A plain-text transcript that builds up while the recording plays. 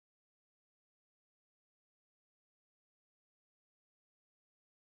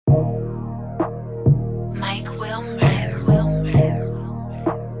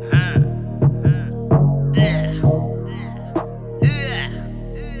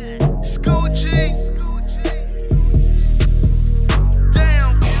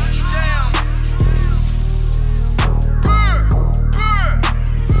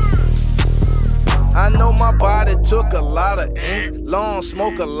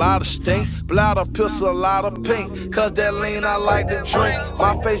a lot of stink. Bladder, pistol, a lot of pink. Cause that lean I like to drink.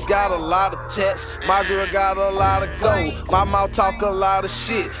 My face got a lot of tats. My girl got a lot of gold. My mouth talk a lot of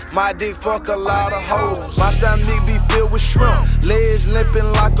shit. My dick fuck a lot of hoes. My stomach be filled with shrimp. Legs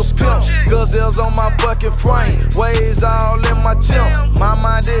limping like a pimp. Gazelles on my fucking frame. Waves all in my temp. My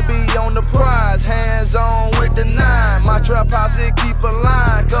mind it be on the prize. Hands on with the nine. My trap house it keep a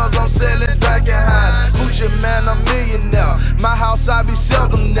line. Cause I'm selling drinking highs. Gucci man, I'm millionaire. My house I be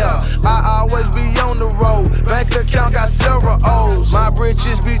seldom there. I always be on the road. Bank account got several O's. My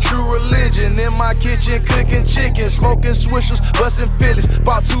britches be true religion. In my kitchen cooking chicken. Smoking swishers, busting Phillies.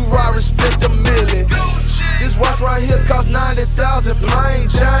 Bought 2 Rarries, spent $1 million. This watch right here cost 90,000 plain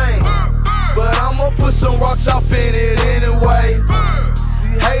Jane. But I'ma put some rocks off in it anyway.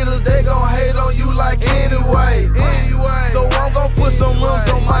 These haters, they gon' hate on you like anyway. So I'm gon' put some rims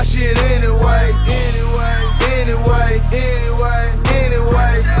on my shit anyway. Anyway.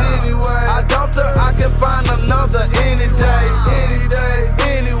 I doubt that I can find another any day.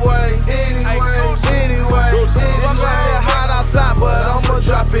 Anyway. I'm not hot outside, but I'ma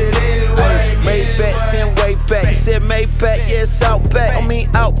drop it anyway. Maybach, send way back. You said Maybach, yeah, it's out back. I mean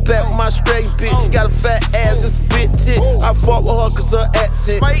out back with my straight bitch. She got a fat ass, it's a bit tit. I fought with her cause her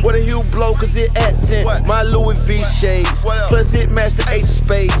accent. What a heel blow cause it accent. My Louis V shades. Plus it matched the ace of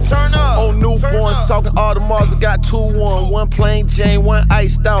spades. On newborns, talking all the Mars, I got 2 1. One plain Jane, one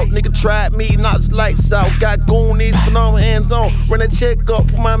iced out. Nigga tried me, knocks lights out. Got goonies, put on my hands on. Run that check up,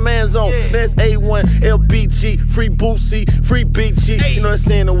 put my mans on. That's A1, LBG, free Boosie, free BG. You know what I'm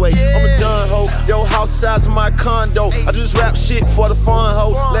saying away. I'm a done ho. Yo, house size of my condo. I just rap shit for the fun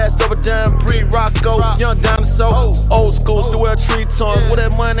ho. Last over dime, Rocko, young dinosaur. Old school, still wear tree tongues. Where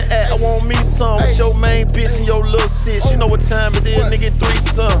that money at? I want me some. With your main bitch and your little sis. You know what time it is, nigga, 3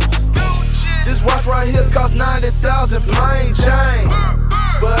 some. This watch right here cost 90,000 plain Jane.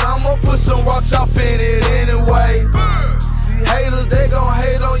 But I'ma put some rocks off in it anyway. These haters, they gon'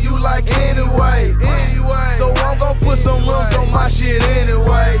 hate on you like anyway. So I'm gon' put some rims on my shit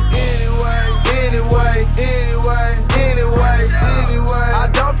anyway. I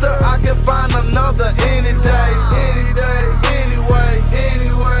doubt that I can find another any day.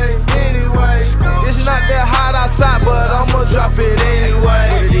 It's not that hot outside, but I'ma drop it anyway.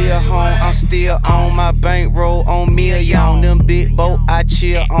 Put it in home, I'm still on my bankroll on million. Them big boat I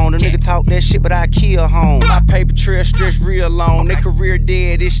chill on. The nigga talk that shit, but I kill home. My paper trail stretch real long. Their career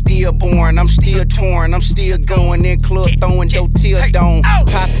dead, it's still born. I'm still torn, I'm still going in club throwing dough till dawn.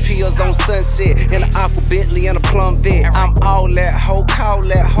 Popping pills on Sunset in an aqua Bentley and a plum vet. I'm all that hoe, call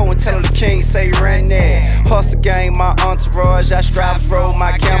that hoe and tell her the king say run that. Hustle game, my entourage, I strive to roll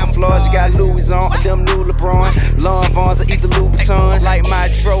my camouflage. You got Louis on, them new LeBron. Long Vons or either Louboutins. Like my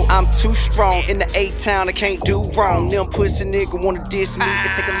dro, I'm too strong. In the A-town, I can't do wrong. Them pussy nigga wanna diss me.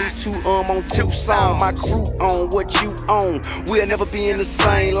 It take at least 2 on 2 songs. My crew on what you own. We'll never be in the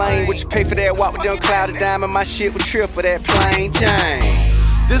same lane. What you pay for that walk with them clouded diamond? My shit would trip for that plain Jane.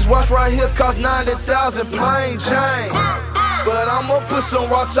 This watch right here cost 90,000 plain Jane. But I'ma put some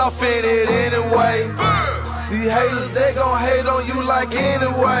rocks off in it anyway. These haters, they gon' hate on you like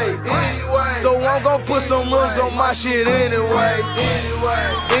anyway. So I'm gon' put some rims on my shit anyway.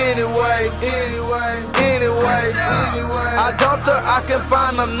 I doubt that I can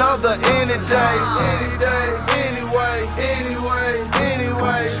find another any day.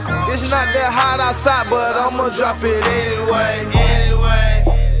 It's not that hot outside, but I'ma drop it anyway.